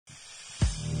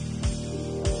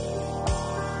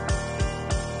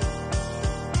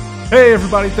Hey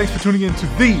everybody, thanks for tuning in to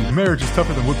the Marriage is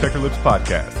Tougher Than Woodpecker Lips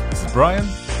podcast. This is Brian.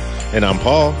 And I'm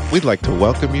Paul. We'd like to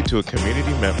welcome you to a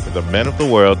community meant for the men of the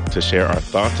world to share our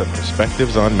thoughts and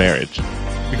perspectives on marriage.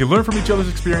 We can learn from each other's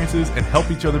experiences and help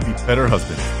each other be better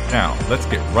husbands. Now, let's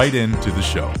get right into the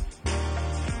show.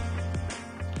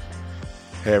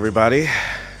 Hey everybody.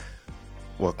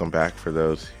 Welcome back for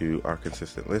those who are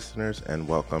consistent listeners, and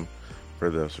welcome for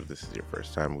those if this is your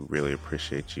first time. We really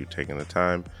appreciate you taking the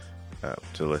time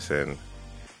to listen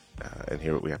and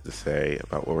hear what we have to say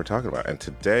about what we're talking about. And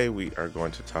today we are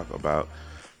going to talk about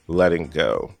letting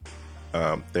go.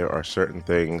 There are certain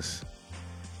things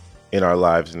in our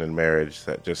lives and in marriage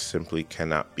that just simply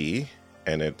cannot be,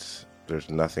 and there's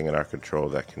nothing in our control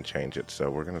that can change it. So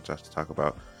we're going to just talk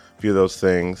about a few of those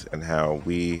things and how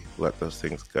we let those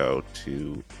things go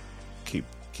to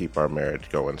keep our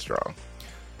marriage going strong.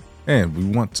 And we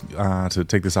want to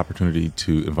take this opportunity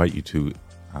to invite you to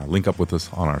link up with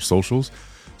us on our socials.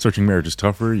 Searching Marriage is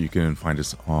Tougher. You can find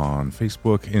us on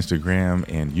Facebook, Instagram,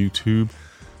 and YouTube,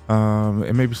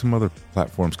 and maybe some other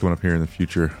platforms coming up here in the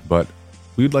future. But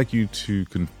we'd like you to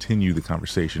continue the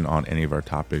conversation on any of our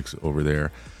topics over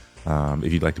there.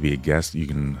 If you'd like to be a guest, you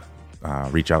can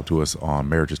reach out to us on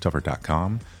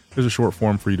marriagestougher.com. There's a short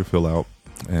form for you to fill out,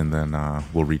 and then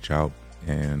we'll reach out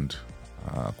and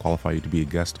qualify you to be a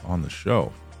guest on the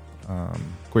show.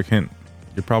 Quick hint,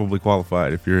 you're probably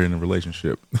qualified if you're in a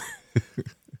relationship.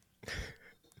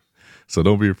 So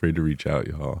don't be afraid to reach out,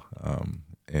 y'all.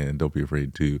 And don't be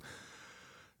afraid to,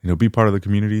 be part of the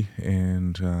community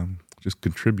and just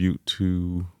contribute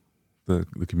to the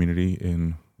community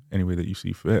in any way that you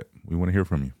see fit. We want to hear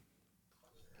from you.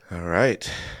 All right.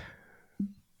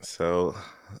 So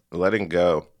letting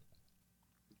go.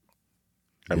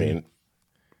 I mean,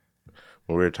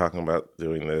 when we were talking about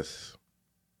doing this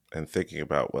and thinking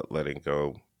about what letting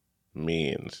go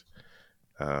means,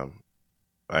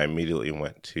 I immediately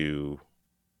went to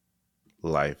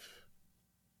life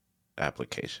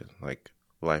application, like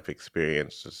life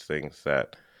experiences, things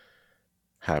that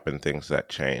happen, things that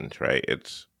change, right?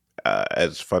 It's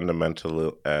as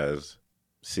fundamental as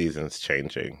seasons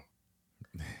changing,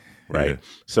 right? Yeah.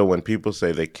 So when people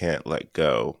say they can't let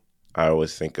go, I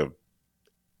always think of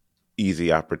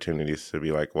easy opportunities to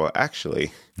be like, well,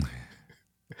 actually,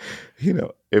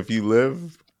 if you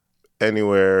live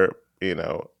anywhere,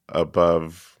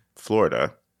 above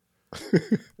Florida,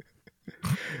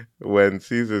 when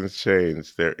seasons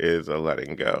change, there is a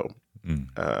letting go.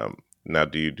 Now,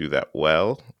 do you do that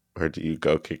well, or do you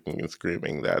go kicking and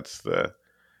screaming? That's the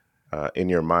in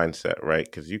your mindset, right?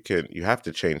 Because you have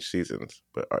to change seasons,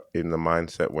 but in the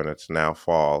mindset when it's now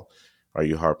fall, are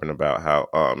you harping about how,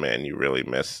 oh man, you really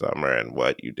missed summer and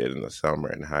what you did in the summer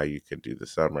and how you could do the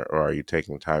summer, or are you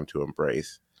taking time to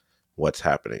embrace what's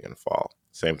happening in fall?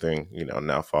 Same thing,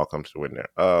 now fall comes to winter.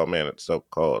 Oh man, it's so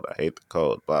cold. I hate the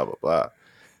cold, blah, blah,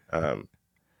 blah.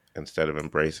 Instead of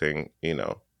embracing,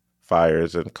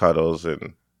 fires and cuddles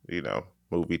and,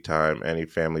 movie time, any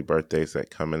family birthdays that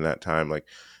come in that time. Like,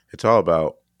 it's all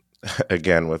about,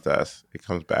 again, with us, it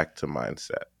comes back to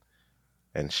mindset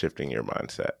and shifting your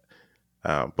mindset.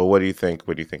 But what do you think?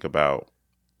 What do you think about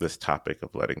this topic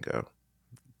of letting go?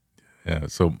 Yeah.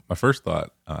 So my first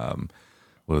thought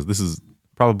was this is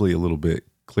probably a little bit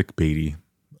clickbaity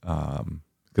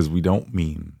because we don't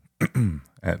mean,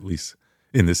 at least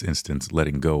in this instance,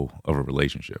 letting go of a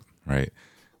relationship, right?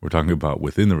 We're talking about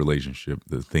within the relationship,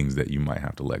 the things that you might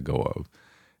have to let go of.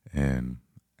 And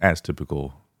as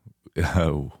typical,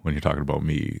 when you're talking about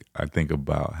me, I think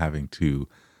about having to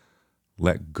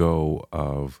let go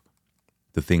of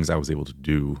the things I was able to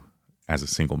do as a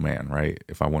single man, right?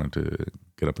 If I wanted to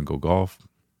get up and go golf,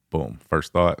 boom,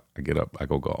 first thought, I get up, I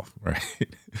go golf, right?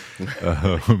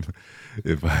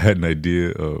 If I had an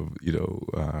idea of,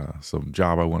 some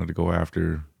job I wanted to go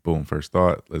after, boom, first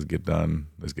thought, let's get done,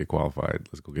 let's get qualified,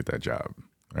 let's go get that job,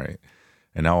 right?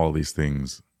 And now all these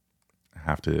things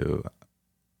have to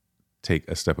take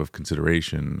a step of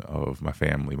consideration of my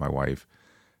family, my wife,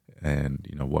 and,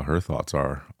 what her thoughts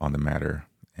are on the matter.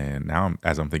 And now,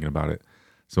 as I'm thinking about it,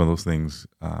 some of those things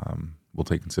will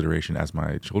take consideration as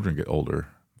my children get older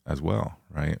as well,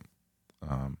 right?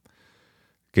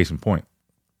 Case in point,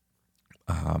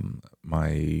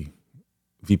 my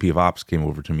VP of Ops came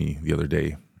over to me the other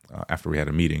day after we had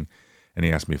a meeting, and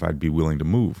he asked me if I'd be willing to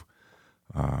move.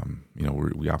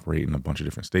 We operate in a bunch of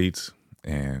different states,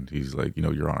 and he's like,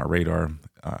 you're on our radar.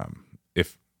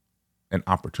 If an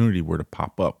opportunity were to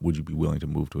pop up, would you be willing to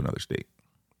move to another state?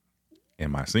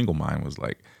 And my single mind was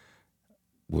like,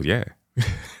 well, yeah,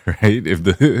 right? If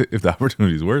the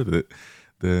opportunity is worth it,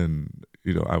 then,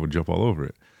 I would jump all over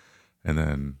it. And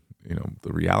then,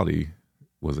 the reality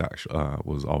was actually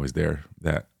was always there.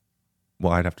 That,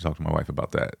 well, I'd have to talk to my wife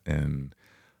about that, and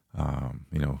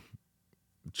you know,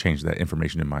 change that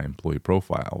information in my employee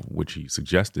profile, which he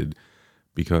suggested,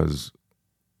 because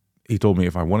he told me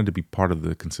if I wanted to be part of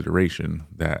the consideration,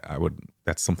 that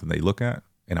that's something they look at,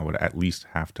 and I would at least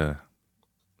have to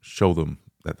show them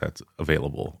that that's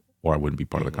available, or I wouldn't be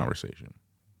part of the conversation.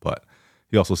 But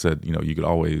he also said, you know, you could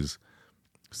always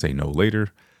say no later,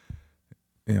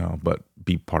 you know, but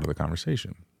be part of the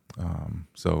conversation.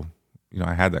 So, you know,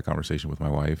 I had that conversation with my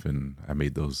wife, and I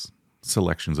made those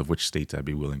selections of which states I'd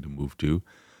be willing to move to,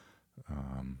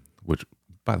 which,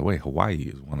 by the way, Hawaii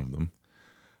is one of them.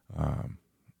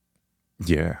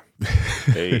 Yeah.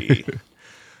 Hey.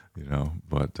 You know,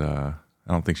 but I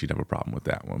don't think she'd have a problem with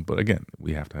that one. But again,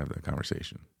 we have to have that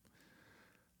conversation.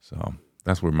 So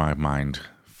that's where my mind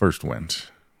first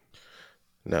went.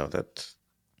 No, that's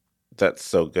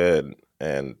so good,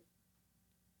 and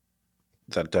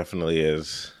that definitely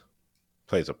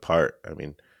plays a part. I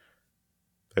mean,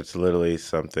 it's literally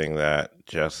something that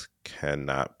just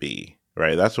cannot be,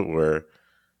 right? That's what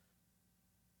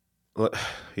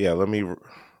let me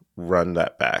run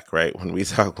that back, right? When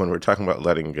we're talking about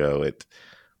letting go,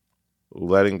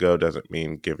 letting go doesn't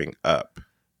mean giving up,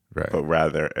 Right. but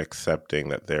rather accepting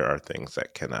that there are things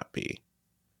that cannot be,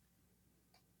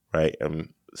 right? And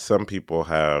some people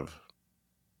have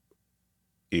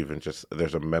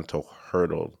there's a mental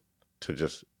hurdle to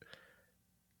just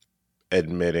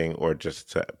admitting or just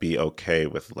to be okay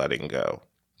with letting go,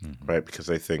 right? Because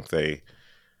they think they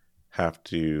have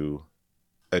to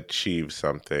achieve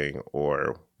something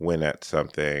or win at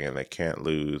something, and they can't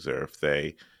lose, or if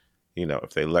they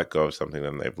let go of something,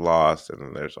 then they've lost, and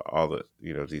then there's all the,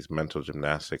 these mental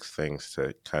gymnastics things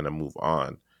to kind of move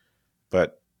on.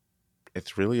 But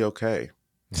it's really okay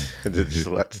to just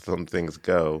let some things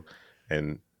go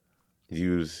and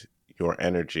use your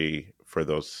energy for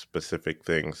those specific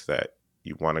things that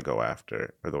you want to go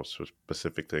after, or those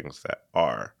specific things that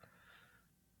are,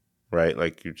 right?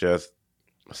 Like,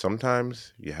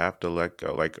 sometimes you have to let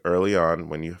go. Like, early on,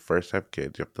 when you first have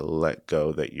kids, you have to let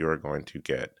go that you're going to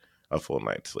get a full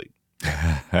night's sleep.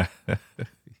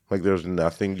 Like, there's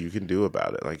nothing you can do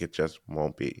about it. Like, it just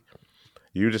won't be.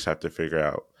 You just have to figure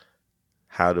out,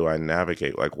 how do I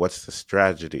navigate? Like, what's the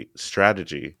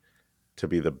strategy to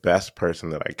be the best person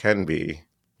that I can be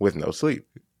with no sleep?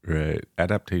 Right.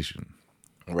 Adaptation.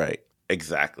 Right.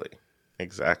 Exactly.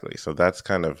 So that's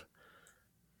kind of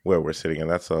where we're sitting, and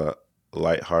that's a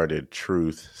lighthearted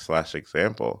truth /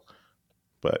 example.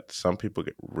 But some people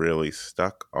get really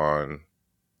stuck on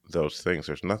those things.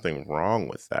 There's nothing wrong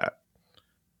with that.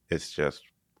 It's just,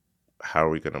 how are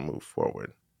we going to move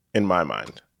forward? In my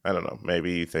mind, I don't know.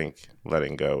 Maybe you think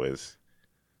letting go is,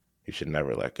 you should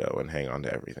never let go and hang on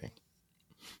to everything.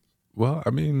 Well, I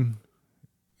mean,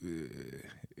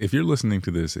 if you're listening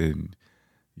to this and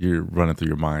you're running through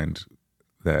your mind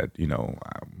that, no,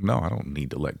 I don't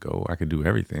need to let go, I can do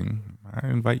everything, I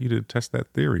invite you to test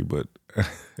that theory, but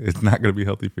it's not going to be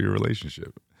healthy for your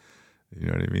relationship. You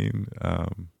know what I mean?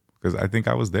 Because I think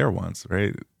I was there once,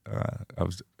 right? I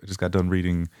just got done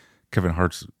reading Kevin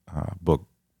Hart's book,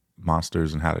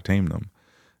 Monsters and How to Tame Them.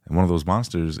 And one of those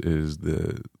monsters is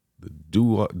the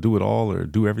do it all or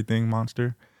do everything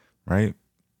monster, right?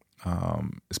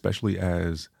 Especially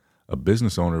as a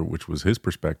business owner, which was his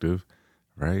perspective,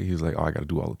 right? He's like, oh, I got to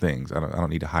do all the things. I don't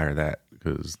need to hire that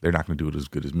because they're not going to do it as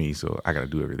good as me. So I got to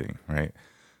do everything, right?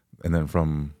 And then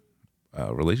from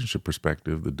a relationship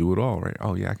perspective, the do it all, right?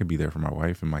 Oh yeah, I can be there for my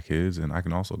wife and my kids, and I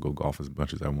can also go golf as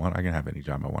much as I want. I can have any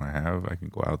job I want to have. I can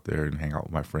go out there and hang out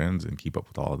with my friends and keep up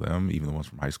with all of them, even the ones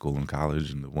from high school and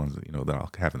college, and the ones that that I'll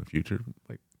have in the future.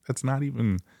 Like, it's not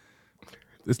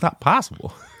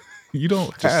possible. You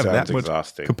don't have that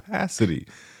much capacity,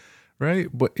 right?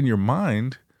 But in your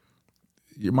mind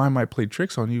might play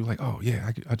tricks on you, like, oh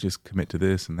yeah, I just commit to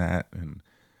this and that, and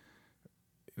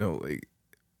like,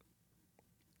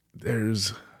 there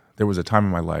was a time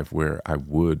in my life where I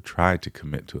would try to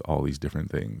commit to all these different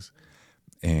things,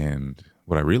 and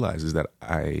what I realized is that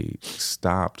I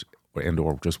stopped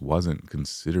or just wasn't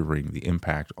considering the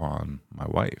impact on my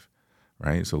wife,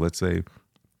 right? So let's say,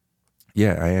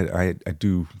 yeah, I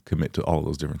do commit to all of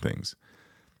those different things.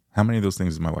 How many of those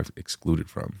things is my wife excluded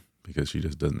from because she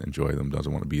just doesn't enjoy them,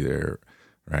 doesn't want to be there,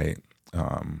 right?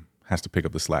 Has to pick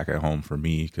up the slack at home for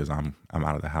me because I'm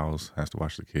out of the house, has to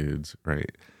watch the kids,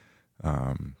 right?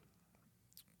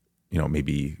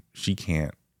 Maybe she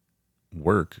can't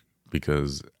work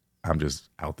because I'm just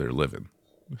out there living,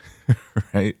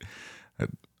 right?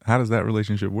 How does that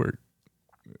relationship work?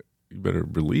 You better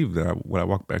believe that when I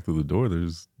walk back through the door,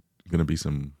 there's going to be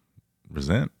some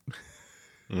resent.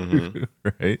 Mm-hmm.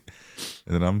 Right?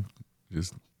 And then I'm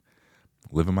just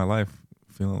living my life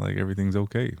feeling like everything's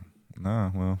okay.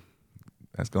 Nah, well,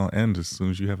 that's going to end as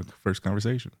soon as you have a first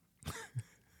conversation.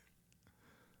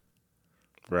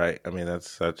 Right. I mean, that's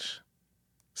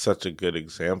such a good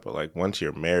example. Like once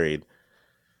you're married,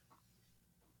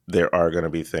 there are going to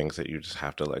be things that you just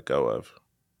have to let go of.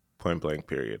 Point blank,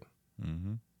 period.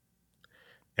 Mm-hmm.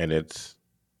 And it's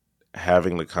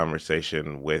having the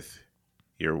conversation with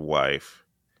your wife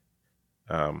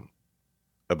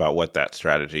about what that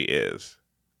strategy is,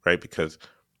 right? Because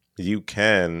you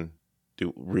can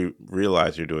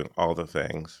realize you're doing all the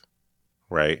things,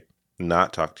 right?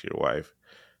 Not talk to your wife,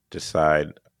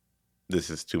 decide this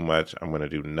is too much, I'm going to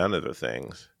do none of the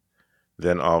things.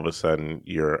 Then all of a sudden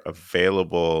you're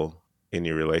available in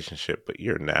your relationship, but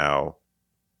you're now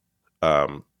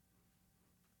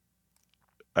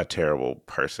a terrible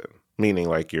person. Meaning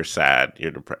like you're sad,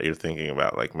 you're thinking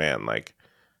about like, man, like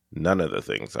none of the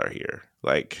things are here.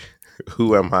 Like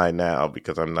who am I now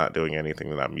because I'm not doing anything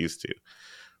that I'm used to.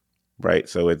 Right?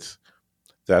 So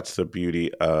that's the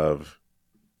beauty of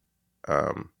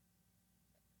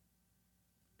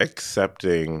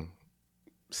accepting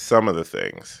some of the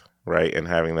things, right? And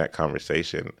having that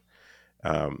conversation.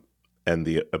 And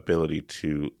the ability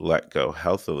to let go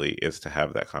healthily is to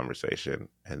have that conversation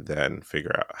and then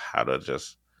figure out how to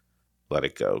just let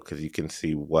it go, because you can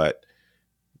see what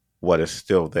is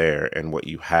still there, and what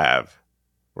you have,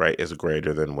 right, is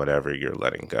greater than whatever you're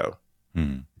letting go.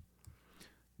 Mm.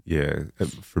 Yeah.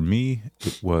 For me,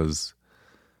 it was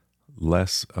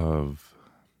less of,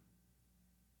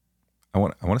 I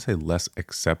want to say less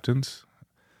acceptance.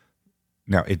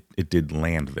 Now it did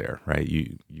land there, right?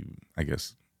 You I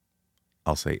guess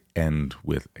I'll say end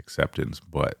with acceptance,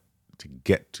 but to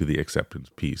get to the acceptance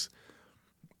piece,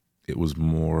 it was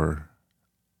more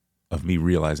of me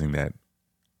realizing that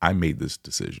I made this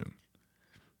decision,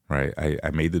 right? I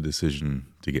made the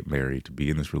decision to get married, to be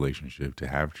in this relationship, to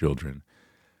have children.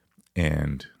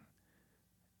 And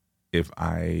if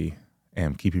I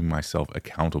am keeping myself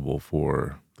accountable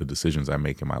for the decisions I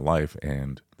make in my life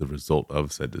and the result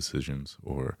of said decisions,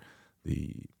 or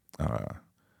the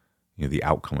the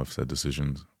outcome of said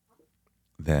decisions,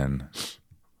 then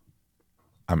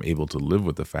I'm able to live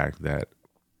with the fact that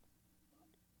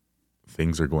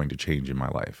things are going to change in my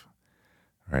life,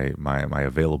 right? My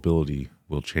availability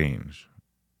will change,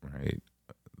 right?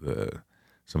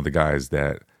 Some of the guys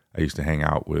that I used to hang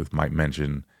out with might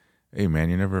mention, "Hey man,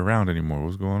 you're never around anymore.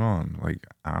 What's going on?" Like,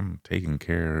 I'm taking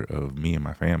care of me and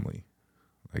my family.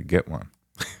 Like, get one.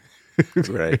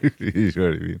 Right. You know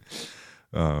what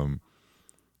I mean?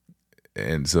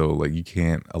 And so like you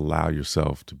can't allow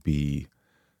yourself to be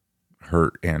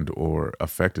hurt and or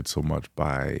affected so much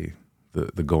by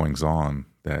the goings on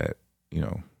that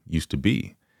used to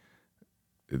be.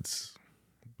 It's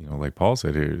like Paul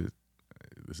said here,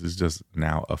 this is just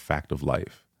now a fact of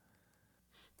life.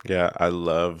 Yeah, I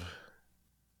love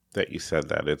that you said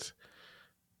that. It's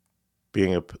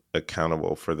being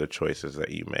accountable for the choices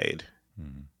that you made,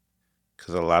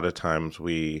 because a lot of times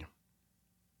we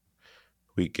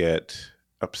get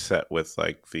upset with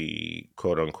like the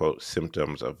quote unquote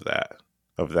symptoms of that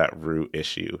root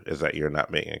issue, is that you're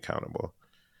not being accountable,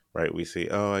 right? We see,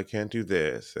 oh, I can't do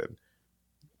this, and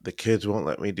the kids won't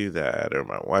let me do that, or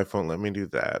my wife won't let me do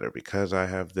that, or because I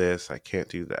have this, I can't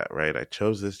do that, right? I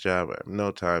chose this job, I have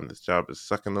no time, this job is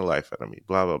sucking the life out of me,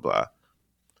 blah, blah, blah.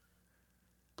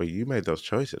 But you made those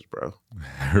choices, bro.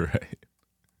 Right.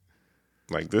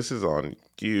 Like, this is on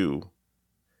you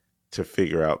to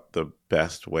figure out the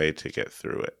best way to get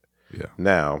through it. Yeah.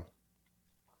 Now,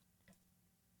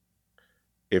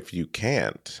 if you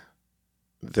can't,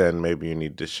 then maybe you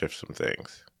need to shift some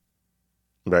things,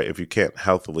 right? If you can't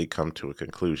healthily come to a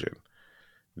conclusion,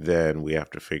 then we have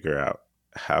to figure out,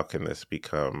 how can this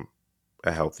become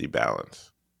a healthy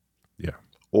balance? Yeah.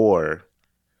 Or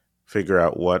figure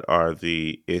out what are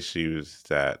the issues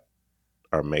that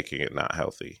are making it not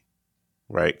healthy,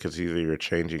 right? Because either you're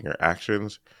changing your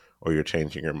actions or you're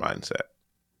changing your mindset.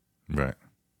 Right.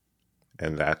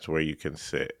 And that's where you can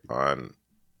sit on,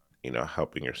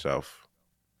 helping yourself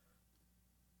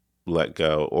let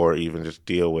go, or even just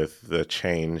deal with the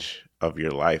change of your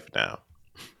life now.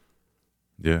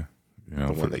 Yeah.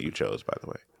 The one that you chose, by the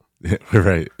way. Yeah,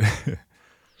 right.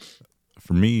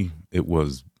 For me, it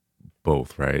was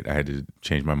both, right? I had to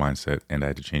change my mindset and I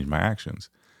had to change my actions.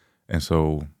 And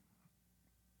so,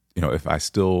 if I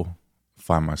still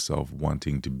find myself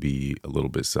wanting to be a little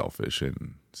bit selfish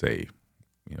and say,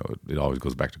 it always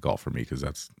goes back to golf for me, because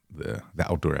that's the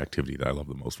outdoor activity that I love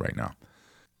the most right now.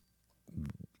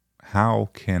 How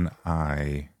can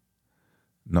I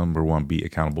number one, be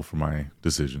accountable for my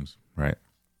decisions, right?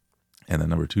 And then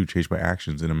number two, change my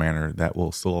actions in a manner that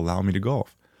will still allow me to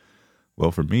golf.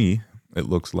 Well, for me, it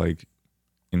looks like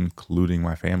including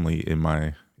my family in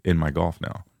my golf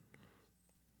now,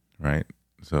 right?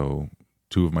 So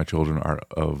two of my children are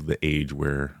of the age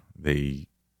where they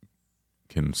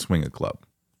can swing a club.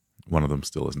 One of them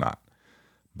still is not.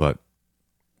 But,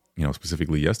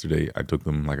 specifically yesterday, I took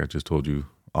them, like I just told you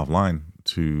offline,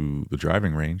 to the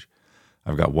driving range.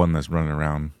 I've got one that's running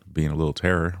around being a little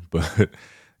terror, but,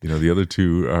 the other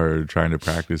two are trying to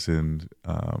practice and,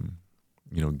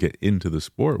 get into the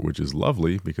sport, which is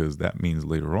lovely because that means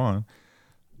later on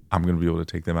I'm going to be able to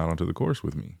take them out onto the course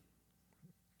with me.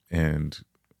 And,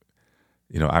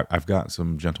 I've got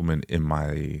some gentlemen in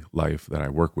my life that I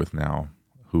work with now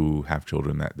who have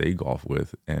children that they golf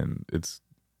with. And it's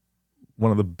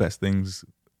one of the best things,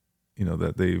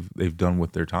 that they've done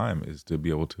with their time is to be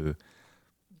able to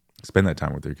spend that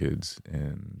time with their kids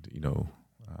and,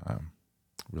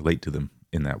 relate to them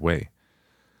in that way.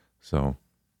 So,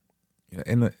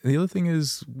 and the other thing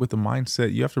is with the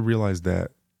mindset, you have to realize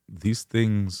that these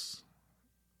things,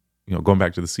 going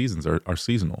back to the seasons are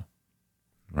seasonal,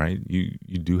 right?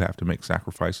 You do have to make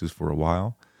sacrifices for a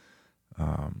while.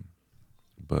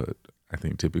 But I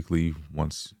think typically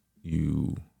once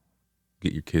you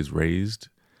get your kids raised,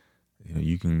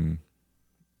 you can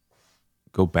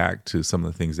go back to some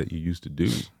of the things that you used to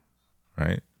do,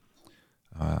 right?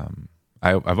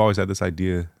 I've always had this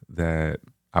idea that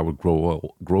I would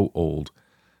grow old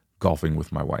golfing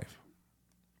with my wife.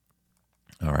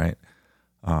 All right.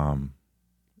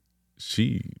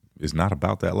 She is not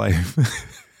about that life.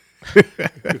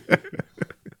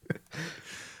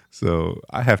 So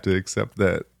I have to accept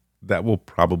that will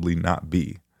probably not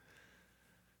be.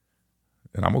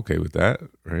 And I'm okay with that,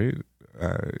 right?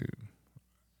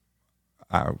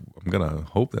 I'm going to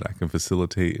hope that I can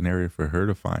facilitate an area for her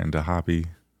to find a hobby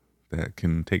that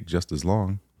can take just as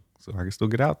long so I can still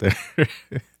get out there.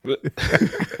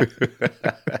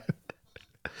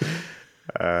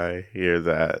 I hear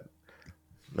that.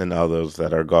 And all those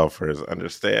that are golfers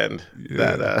understand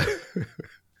that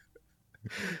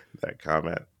that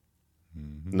comment.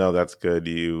 Mm-hmm. No, that's good.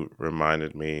 You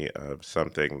reminded me of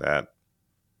something that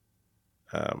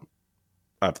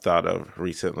I've thought of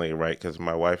recently, right? Because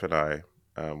my wife and I,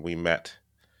 we met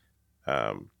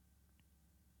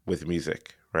with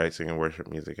music, right? Singing worship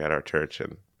music at our church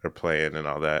and or playing and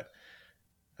all that.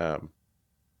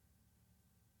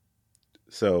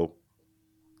 So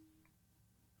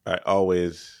I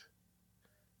always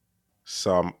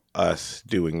saw us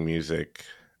doing music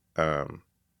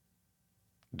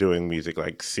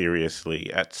like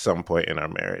seriously at some point in our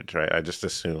marriage, right? I just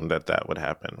assumed that would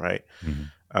happen, right?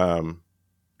 Mm-hmm.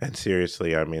 And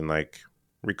seriously, I mean like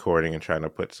recording and trying to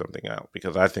put something out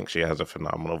because I think she has a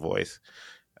phenomenal voice.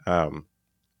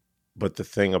 But the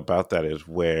thing about that is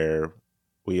where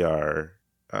we are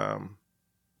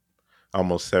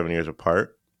almost 7 years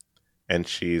apart, and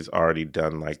she's already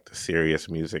done like the serious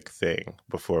music thing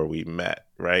before we met,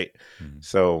 right? Mm-hmm.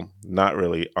 So not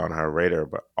really on her radar,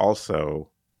 but also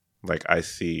like I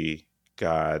see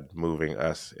God moving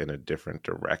us in a different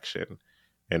direction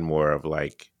and more of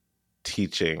like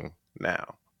teaching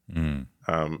now. Mm.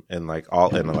 And like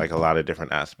all in like a lot of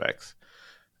different aspects.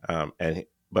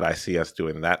 But I see us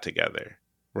doing that together,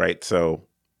 right? So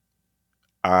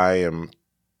I'm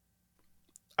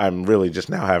really just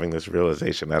now having this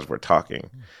realization as we're talking,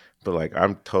 but like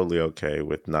I'm totally okay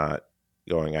with not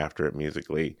going after it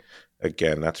musically.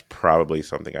 Again, that's probably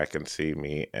something I can see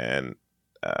me and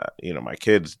my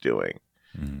kids doing.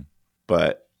 Mm-hmm.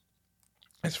 But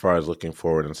as far as looking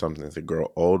forward and something to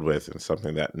grow old with and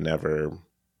something that never,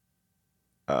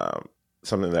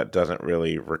 something that doesn't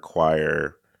really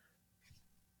require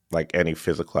like any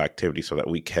physical activity so that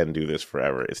we can do this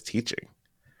forever is teaching.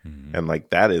 Mm-hmm. And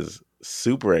like that is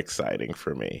super exciting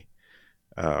for me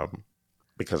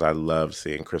because I love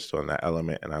seeing Crystal in that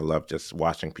element and I love just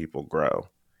watching people grow.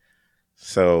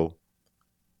 So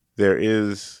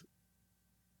you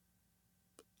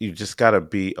just got to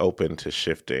be open to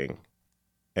shifting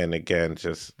and again,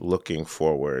 just looking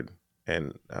forward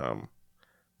and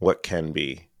what can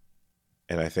be.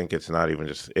 And I think it's not even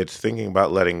it's thinking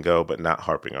about letting go, but not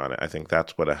harping on it. I think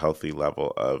that's what a healthy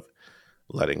level of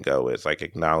letting go is, like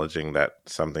acknowledging that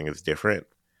something is different,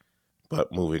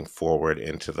 but moving forward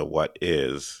into the what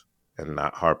is and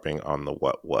not harping on the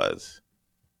what was.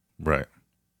 Right.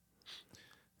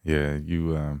 Yeah.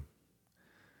 You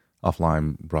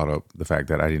offline brought up the fact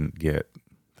that I didn't get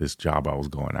this job I was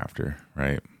going after.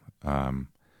 Right.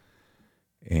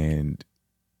 And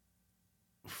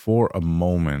for a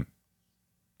moment,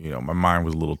 my mind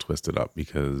was a little twisted up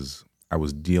because I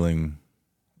was dealing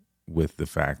with the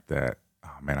fact that,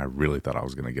 oh man, I really thought I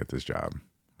was going to get this job,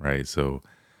 right? So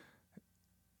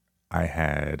I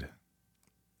had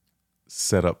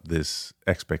set up this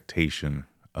expectation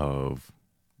of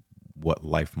what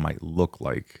life might look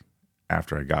like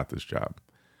after I got this job,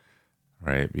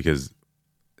 right? Because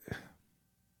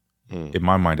in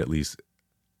my mind, at least,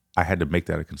 I had to make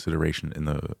that a consideration in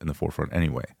the forefront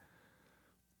anyway,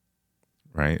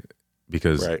 right?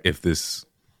 Because if this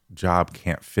job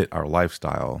can't fit our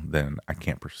lifestyle, then I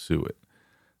can't pursue it.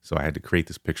 So I had to create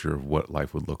this picture of what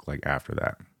life would look like after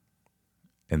that.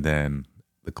 And then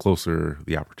the closer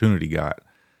the opportunity got,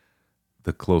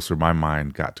 the closer my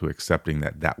mind got to accepting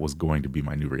that that was going to be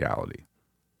my new reality.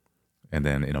 And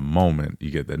then in a moment,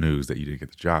 you get the news that you didn't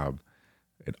get the job,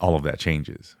 and all of that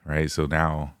changes, right? So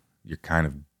now you're kind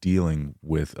of dealing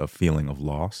with a feeling of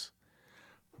loss.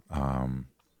 I'm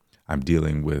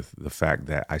dealing with the fact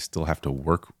that I still have to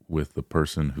work with the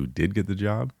person who did get the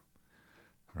job,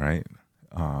 right?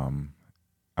 I'm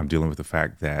dealing with the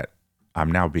fact that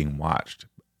I'm now being watched.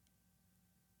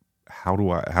 How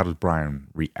does Brian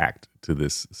react to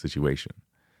this situation,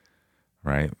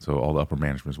 right? So all the upper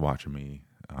management's watching me.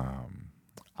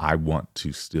 I want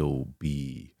to still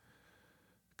be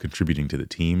contributing to the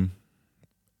team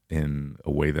in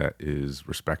a way that is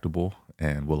respectable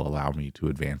and will allow me to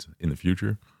advance in the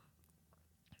future.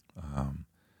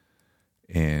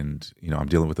 And, I'm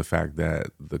dealing with the fact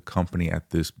that the company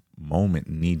at this moment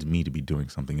needs me to be doing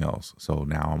something else. So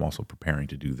now I'm also preparing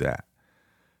to do that.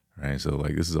 Right. So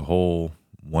this is a whole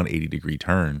 180-degree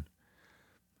turn.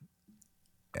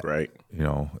 Right.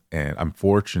 And I'm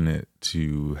fortunate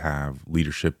to have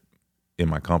leadership in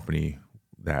my company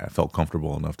that felt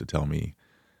comfortable enough to tell me,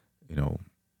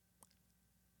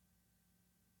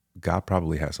 God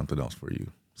probably has something else for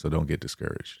you. So don't get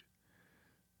discouraged.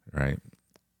 Right.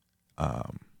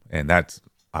 And that's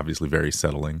obviously very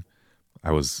settling.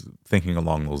 I was thinking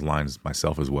along those lines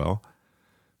myself as well.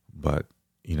 But,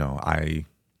 I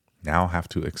now have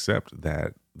to accept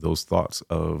that those thoughts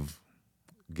of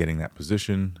getting that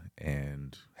position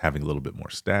and having a little bit more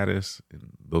status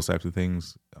and those types of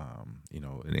things,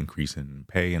 an increase in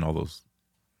pay and all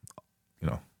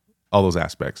those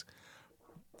aspects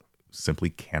simply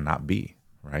cannot be,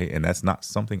 right? And that's not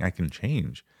something I can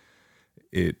change.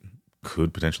 It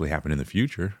could potentially happen in the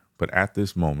future, but at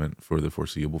this moment, for the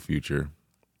foreseeable future,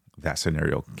 that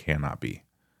scenario cannot be,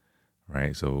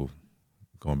 right? So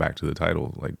going back to the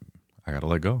title, I got to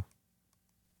let go.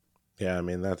 Yeah, I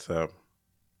mean, that's a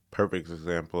perfect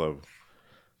example of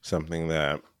something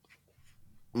that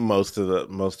most of the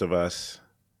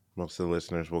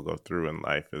listeners will go through in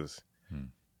life is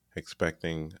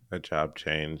expecting a job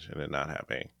change and it not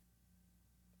happening,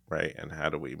 right? And how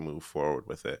do we move forward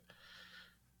with it?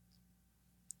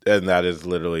 And that is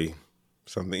literally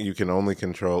something you can only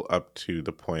control up to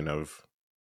the point of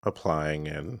applying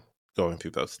and going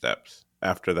through those steps.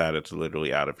 After that, it's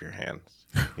literally out of your hands.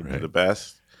 You do the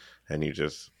best, and you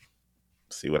just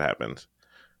see what happens.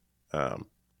 So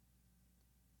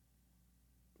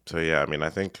yeah, I mean, I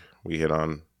think we hit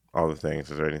on all the things.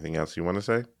 Is there anything else you want to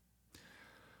say?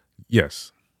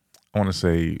 Yes. I want to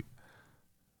say,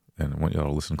 and I want y'all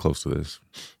to listen close to this.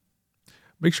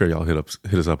 Make sure y'all hit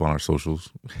us up on our socials.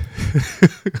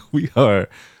 We are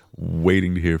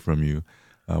waiting to hear from you.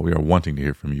 We are wanting to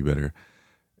hear from you better.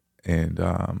 And,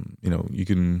 you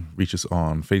can reach us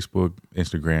on Facebook,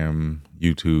 Instagram,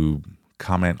 YouTube,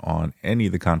 comment on any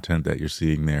of the content that you're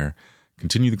seeing there,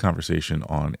 continue the conversation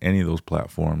on any of those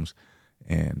platforms,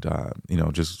 and,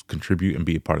 just contribute and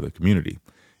be a part of the community.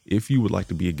 If you would like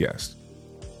to be a guest,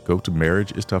 go to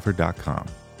marriageistuffer.com.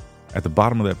 At the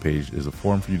bottom of that page is a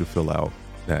form for you to fill out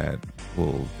that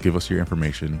will give us your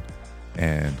information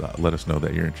and let us know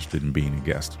that you're interested in being a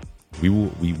guest. We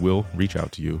will reach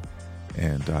out to you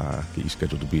and get you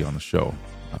scheduled to be on the show.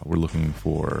 We're looking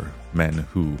for men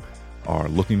who are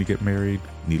looking to get married,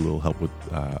 need a little help with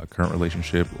a current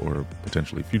relationship or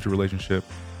potentially future relationship.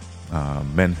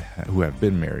 Men who have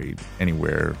been married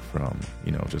anywhere from,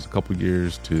 just a couple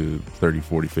years to 30,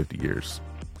 40, 50 years.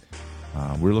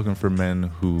 We're looking for men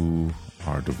who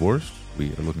are divorced.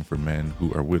 We are looking for men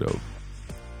who are widowed.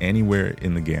 Anywhere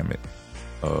in the gamut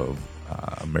of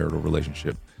a marital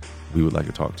relationship, we would like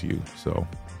to talk to you. So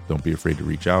don't be afraid to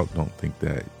reach out. Don't think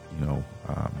that,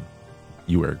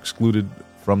 you are excluded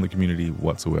from the community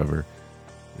whatsoever.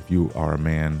 If you are a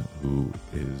man who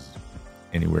is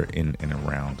anywhere in and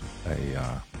around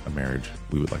a marriage,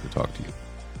 we would like to talk to you.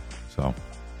 So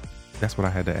that's what I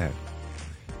had to add.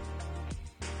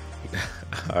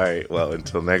 All right. Well,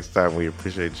 until next time, we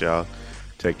appreciate y'all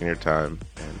taking your time,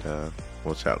 and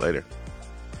We'll chat later.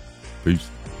 Peace.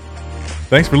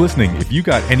 Thanks for listening. If you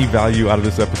got any value out of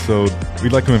this episode,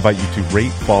 we'd like to invite you to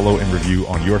rate, follow, and review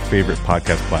on your favorite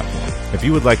podcast platform. If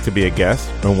you would like to be a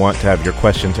guest and want to have your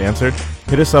questions answered,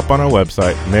 hit us up on our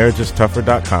website,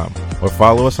 marriageisttougher.com, or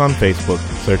follow us on Facebook,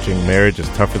 searching Marriage is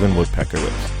Tougher Than Woodpecker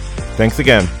Lips. Thanks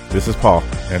again. This is Paul.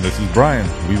 And this is Brian.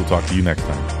 We will talk to you next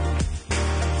time.